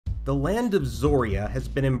The land of Zoria has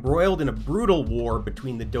been embroiled in a brutal war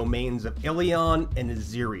between the domains of Ilion and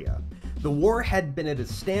Zoria. The war had been at a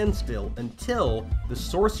standstill until the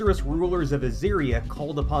sorceress rulers of Zoria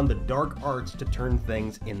called upon the dark arts to turn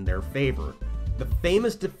things in their favor. The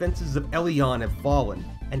famous defenses of Ilion have fallen,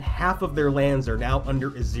 and half of their lands are now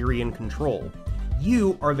under Azirian control.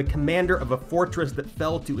 You are the commander of a fortress that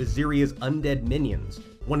fell to Aziria's undead minions,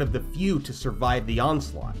 one of the few to survive the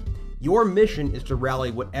onslaught. Your mission is to rally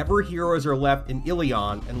whatever heroes are left in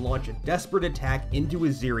Ilion and launch a desperate attack into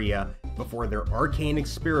Zoria before their arcane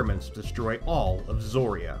experiments destroy all of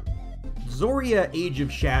Zoria. Zoria Age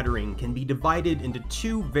of Shattering can be divided into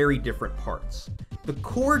two very different parts. The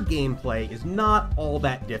core gameplay is not all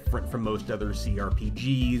that different from most other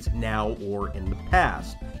CRPGs, now or in the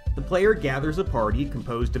past. The player gathers a party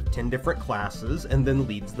composed of 10 different classes and then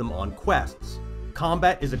leads them on quests.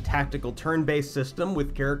 Combat is a tactical turn-based system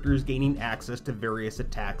with characters gaining access to various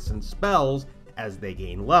attacks and spells as they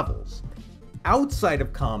gain levels. Outside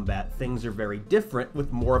of combat, things are very different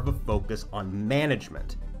with more of a focus on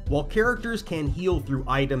management. While characters can heal through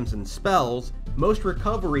items and spells, most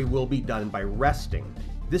recovery will be done by resting.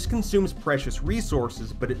 This consumes precious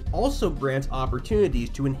resources, but it also grants opportunities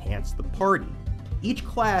to enhance the party. Each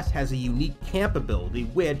class has a unique camp ability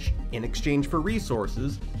which, in exchange for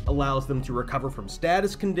resources, allows them to recover from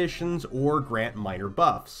status conditions or grant minor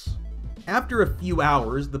buffs. After a few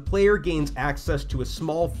hours, the player gains access to a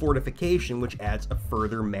small fortification which adds a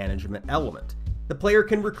further management element. The player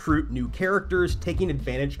can recruit new characters, taking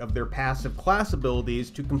advantage of their passive class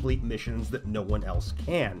abilities to complete missions that no one else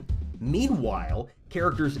can. Meanwhile,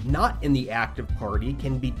 characters not in the active party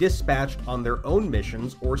can be dispatched on their own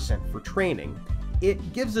missions or sent for training.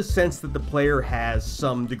 It gives a sense that the player has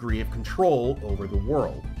some degree of control over the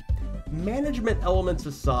world. Management elements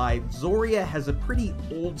aside, Zoria has a pretty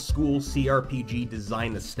old-school CRPG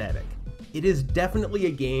design aesthetic. It is definitely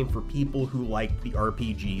a game for people who like the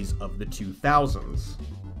RPGs of the 2000s.